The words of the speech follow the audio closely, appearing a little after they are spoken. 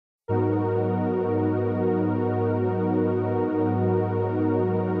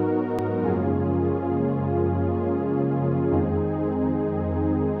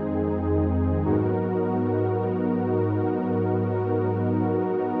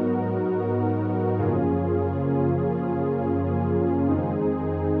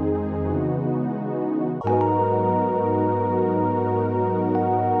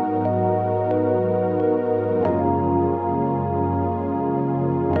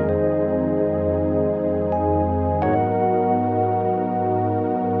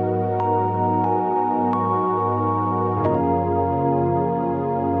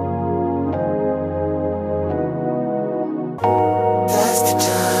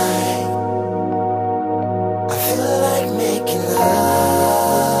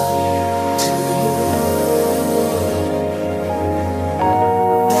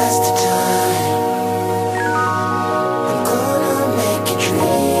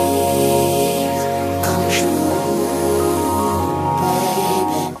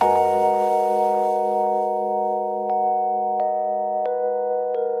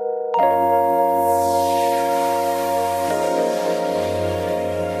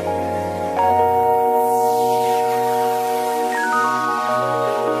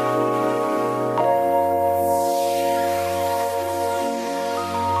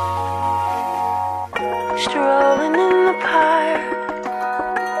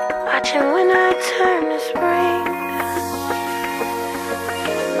watching when I turn to spring.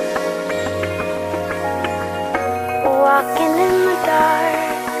 Walking in the dark,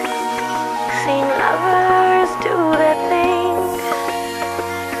 seeing lovers do their thing.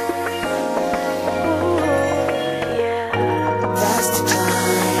 Ooh, yeah. That's the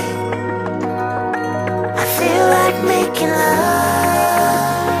time I feel like making love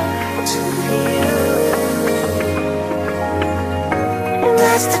to you. And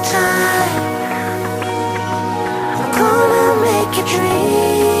that's the time I'm gonna make your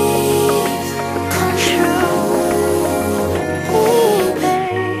dreams come true.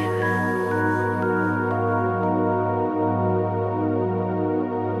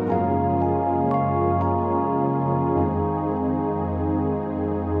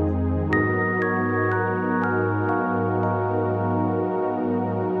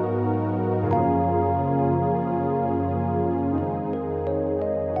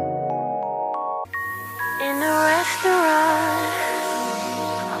 In a restaurant,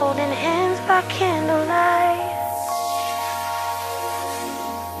 holding hands by candlelight,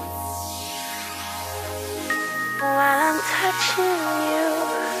 while I'm touching you,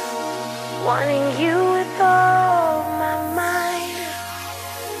 wanting you with all my mind.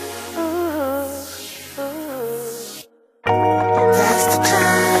 Ooh, ooh. And that's the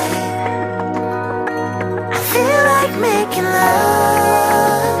time I feel like making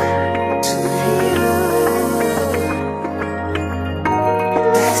love to you. And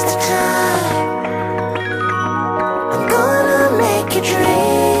that's the time I'm gonna make your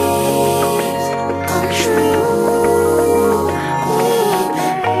dreams come true.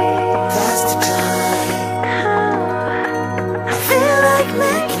 That's the time I feel like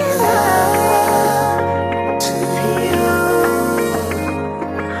making love to you.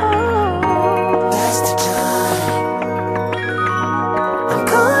 That's the time I'm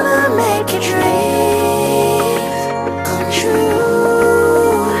gonna make your dreams come true.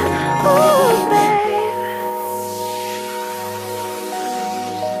 Ooh, babe.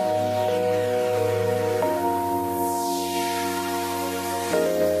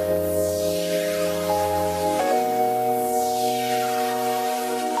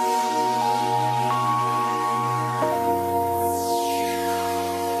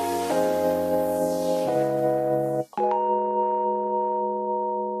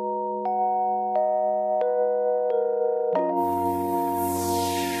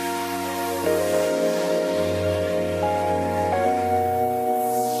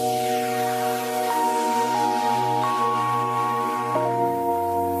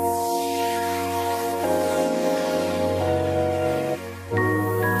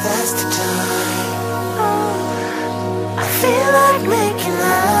 That's the time I feel like making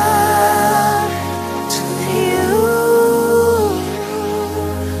love to you.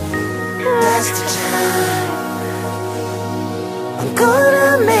 That's the time I'm gonna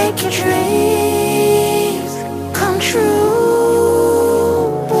make your dreams come true.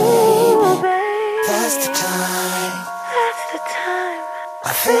 Babe. That's the time. That's the time I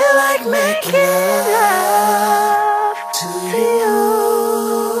feel like making love to you.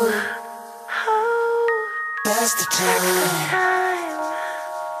 That's the time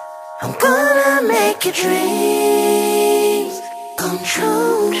I'm gonna make your dreams come true.